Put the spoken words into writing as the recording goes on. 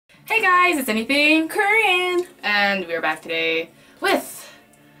Hey guys, it's Anything Korean! And we're back today with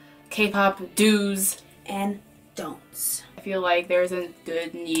K-pop do's and don'ts. I feel like there's a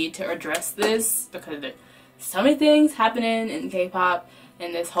good need to address this because there's so many things happening in K-pop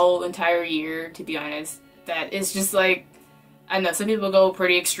in this whole entire year, to be honest, that it's just like, I know some people go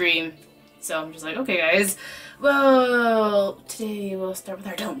pretty extreme, so I'm just like, okay guys, well, today we'll start with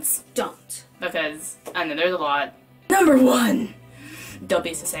our don'ts. Don't. Because, I know there's a lot. Number 1! Don't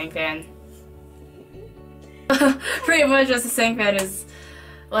be a Sasaeng fan. Pretty much a Sasaeng fan is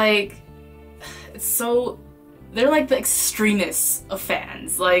like, it's so, they're like the extremists of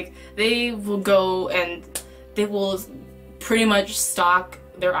fans. Like, they will go and they will pretty much stalk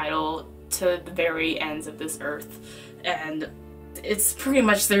their idol to the very ends of this earth. And it's pretty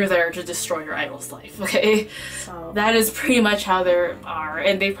much they're there to destroy your idol's life, okay? So that is pretty much how they are,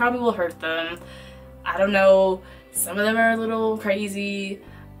 and they probably will hurt them. I don't know. Some of them are a little crazy.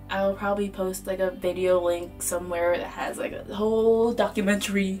 I'll probably post like a video link somewhere that has like a whole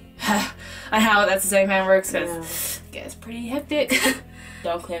documentary on how that Sasaeng fan works, because it gets pretty hectic.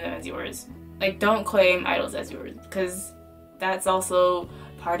 Don't claim them as yours. Like, don't claim idols as yours, because that's also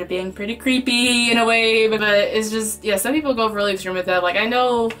part of being pretty creepy in a way, but it's just, yeah, some people go really extreme with that. Like, I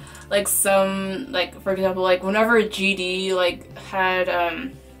know, like, some, like, for example, like, whenever GD, like,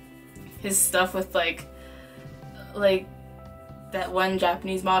 had, his stuff with, like, that one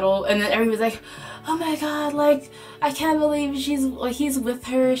Japanese model, and then everyone was like, oh my god, like, I can't believe she's, like, he's with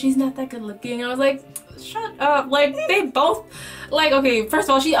her, she's not that good looking. I was like, shut up. Like, they both, like, okay, first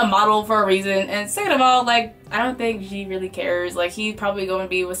of all, she's a model for a reason, and second of all, like, I don't think she really cares. Like, he's probably going to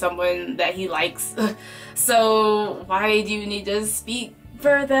be with someone that he likes. So why do you need to speak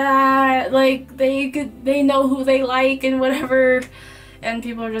for that? Like, they know who they like and whatever, and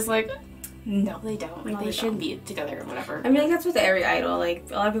people are just like, no, they don't. Like, they shouldn't be together or whatever. I mean, like, that's with every idol. Like,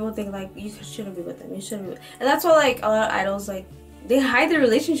 a lot of people think, like, you shouldn't be with them. You shouldn't be with them. And that's why, like, a lot of idols, like, they hide their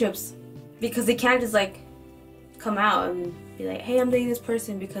relationships because they can't just, like, come out and be like, hey, I'm dating this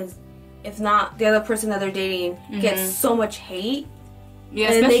person, because if not, the other person that they're dating gets so much hate. Yeah,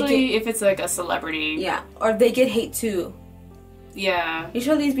 especially if it's, like, a celebrity. Yeah, or they get hate, too. Yeah. You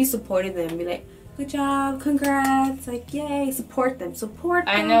should at least be supporting them. Be like, good job, congrats, like, yay, support them.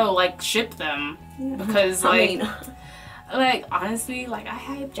 I know, like, ship them, because, like, like, honestly, like, I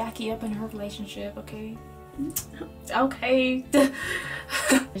hype Jackie up in her relationship, okay? Okay.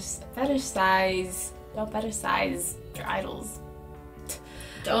 Fetishize, don't fetishize your idols.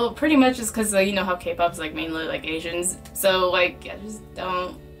 Well, pretty much just because, like, you know how K-pop's, like, mainly, like, Asians, so, like, yeah, just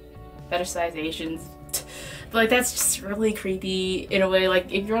don't fetishize Asians. But, like, that's just really creepy in a way.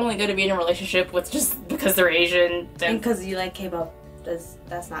 Like, if you're only going to be in a relationship with just because they're Asian, then... And because you like K-pop,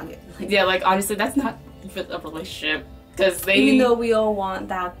 that's not good. Like, yeah, like, honestly, that's not a relationship. Because they... Even though we all want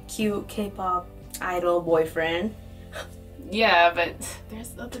that cute K-pop idol boyfriend. Yeah, but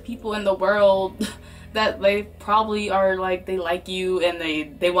there's other people in the world that they probably are, like, they like you and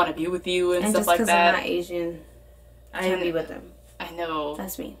they want to be with you and stuff like that. And just because I'm not Asian, I can't be with them. I know.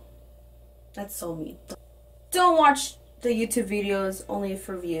 That's mean. That's so mean. Don't watch the YouTube videos only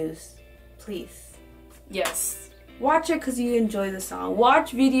for views, please. Yes. Watch it because you enjoy the song.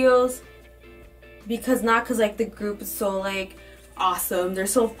 Watch videos because not because, like, the group is so, like, awesome, they're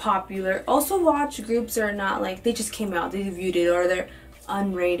so popular. Also watch groups that are not, like, they just came out, they debuted it, or they're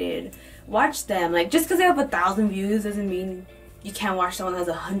unrated. Watch them. Like, just because they have 1,000 views doesn't mean you can't watch someone that has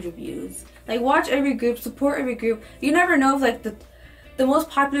 100 views. Like, watch every group, support every group. You never know if, like, the most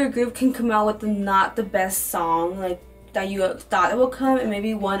popular group can come out with not the best song, like, that you thought it would come, and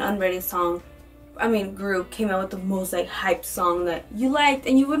maybe one unrated song, group came out with the most, like, hyped song that you liked,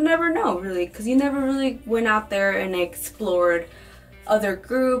 and you would never know, really, because you never really went out there and explored other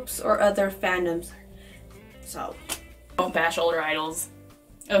groups or other fandoms. So, don't bash older idols.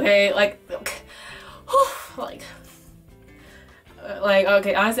 Okay, like,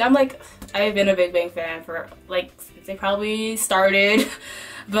 okay, honestly, I've been a Big Bang fan for, like, since they probably started,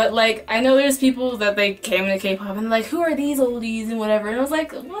 but, like, I know there's people that, they came into K-pop and, like, who are these oldies and whatever, and I was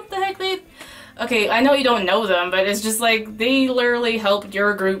like, what the heck, okay, I know you don't know them, but it's just, like, they literally helped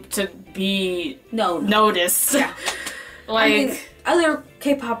your group to be noticed. Yeah. Like, other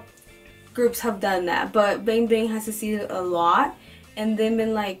K-pop groups have done that, but Bang Bang has succeeded a lot, and they've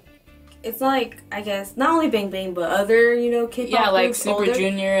been, like, it's not, like, I guess, not only Bang Bang, but other, you know, K-pop yeah, like, groups, Super older.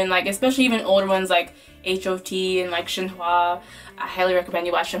 Junior, and, like, especially even older ones, like, h.o.t. and, like, Shinhwa. I highly recommend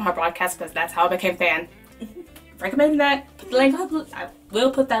you watch Shinhwa Broadcast, because that's how I became a fan. Recommend that. Put the link, I will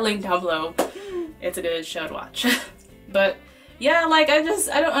put that link down below. It's a good show to watch. But, yeah, like, I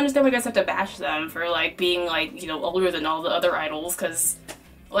don't understand why you guys have to bash them for, like, being, like, you know, older than all the other idols, because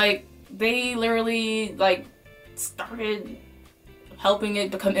Like, they literally, like, started helping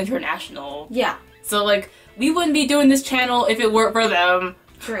it become international. Yeah. So, like, we wouldn't be doing this channel if it weren't for them.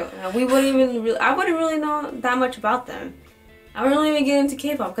 True. We wouldn't even I wouldn't really know that much about them. I wouldn't even get into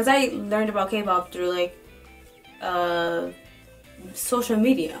K-pop because I learned about K-pop through like social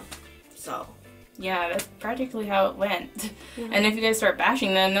media. So yeah, that's practically how it went. Yeah. And if you guys start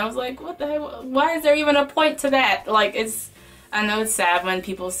bashing them, I was like, what the hell? Why is there even a point to that? Like, I know it's sad when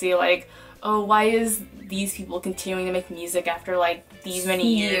people see like, oh, why is these people continuing to make music after like these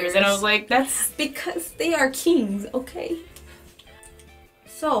many years? And I was like, that's because they are kings, okay?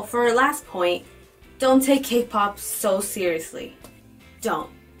 So for our last point, don't take K-pop so seriously. Don't.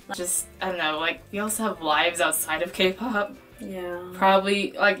 Just, I don't know, like, we also have lives outside of K-pop. Yeah.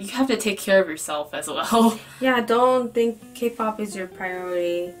 Probably, like, you have to take care of yourself as well. Yeah, don't think K-pop is your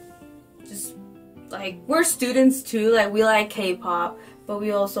priority. Just, like, we're students too, like, we like K-pop, but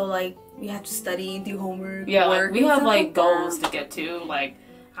we also, like, we have to study, do homework, yeah, work. Like, we have, like, goals to get to, like,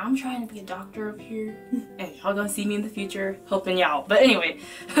 I'm trying to be a doctor up here, and y'all gonna see me in the future, helping y'all. But anyway,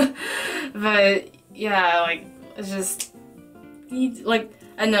 but yeah, like, it's just, like,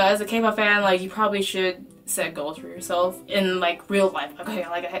 I know, as a K-pop fan, like, you probably should set goals for yourself in, like, real life. Okay,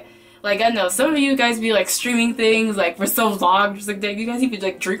 like, I know, some of you guys be, like, streaming things, like, for so long, just, like, you guys even,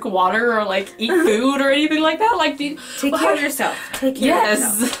 like, drink water or, like, eat food or anything like that. Like, take care of yourself. Take care of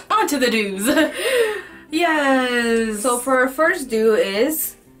yourself. Yes! On to the do's. Yes! So, for our first do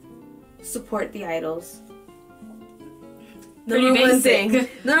is support the idols. Pretty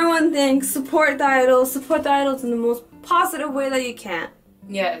basic. Number one thing, support the idols. Support the idols in the most positive way that you can.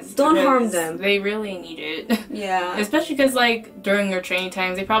 Yes. Don't harm them. They really need it. Yeah. Especially because, like, during their training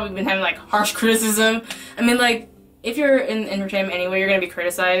times, they've probably been having, like, harsh criticism. I mean, like, if you're in entertainment anyway, you're gonna be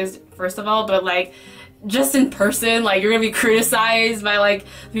criticized, first of all, but, like, just in person, like, you're gonna be criticized by, like,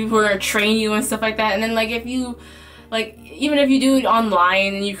 people who are gonna train you and stuff like that. And then, like, if you, like, even if you do it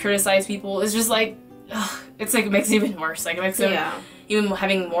online and you criticize people, it's just, like, ugh, it's, like, it makes it even worse. Like, it makes them even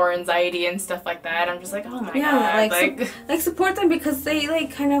having more anxiety and stuff like that. I'm just like, oh my god. Like, support them because they,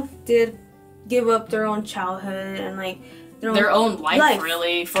 like, kind of did give up their own childhood and, like, their own life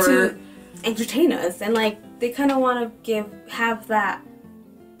really, for to entertain us. And, like, they kind of want to have that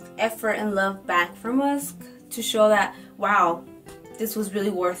effort and love back from us to show that, wow, this was really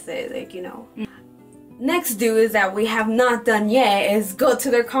worth it, like, you know. Next do is that we have not done yet is go to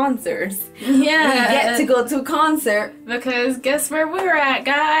their concerts. Yeah. We get to go to a concert. Because guess where we're at,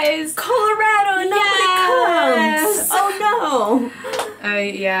 guys? Colorado, nobody comes. Oh no.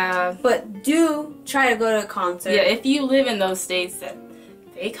 Yeah. But do try to go to a concert. Yeah, if you live in those states that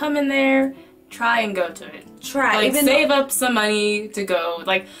they come in there, try and go to it. Try. Like, save up some money to go.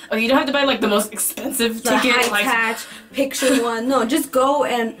 Like, you don't have to buy, like, the most expensive ticket. High catch, picture one. No, just go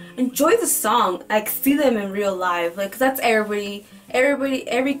and enjoy the song. Like, see them in real life. Like, 'cause that's every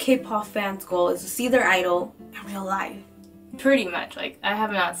K-pop fan's goal is to see their idol in real life. Pretty much. Like, I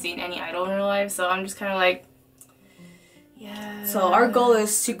have not seen any idol in real life, so I'm just kind of like, yeah. So our goal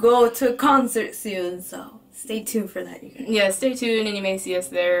is to go to a concert soon, so stay tuned for that, you guys. Yeah, stay tuned and you may see us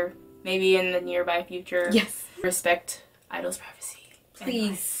there. Maybe in the nearby future. Yes. Respect idols' privacy.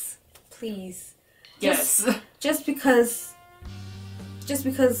 Please. Please. Yes. Just because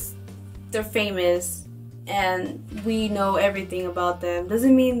they're famous and we know everything about them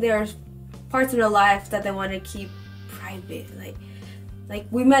doesn't mean there's parts of their life that they want to keep private. Like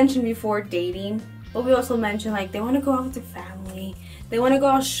we mentioned before, dating, but we also mentioned, like, they want to go out with their family. They want to go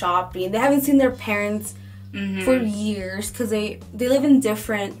out shopping. They haven't seen their parents for years because they live in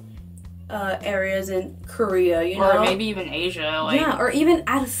different areas in Korea, you know, or maybe even Asia, like, yeah, or even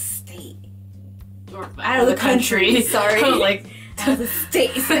out of state, or out of the country. Sorry, like out of the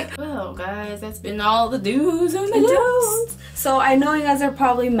state. Like, well, guys, that's been all the do's and the don'ts. So I know you guys are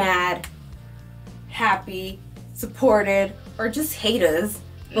probably mad, happy, supported, or just hate us,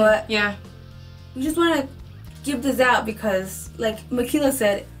 but yeah, we just want to give this out because, like Makila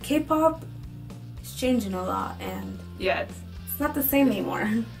said, K-pop is changing a lot, and yeah, it's not the same anymore.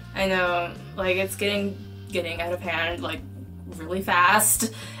 I know, like, it's getting out of hand, like, really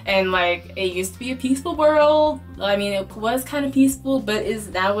fast, and, like, it used to be a peaceful world. I mean, it was kind of peaceful, but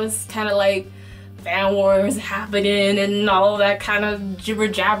that was kind of, like, fan wars happening and all that kind of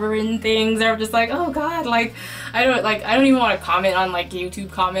jibber-jabbering things. They're just like, oh god, like, I don't even want to comment on, like,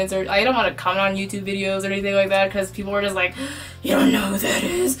 YouTube comments, or I don't want to comment on YouTube videos or anything like that, because people are just like, you don't know who that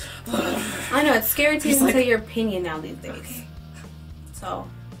is. I know, it's scary to even say your opinion now these days. Okay. So,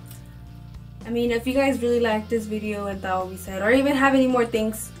 I mean, if you guys really liked this video and thought what we said, or even have any more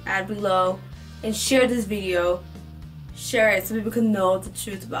things, add below and share this video. share it so people can know the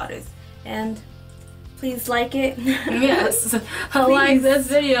truth about it. And please like it. Yes. Like this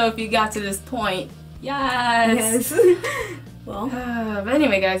video if you got to this point. Yes. Well. But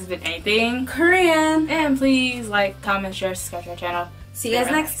anyway, guys, if it's anything Korean. and please like, comment, share, subscribe to our channel. See you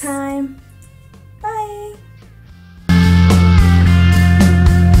guys next time.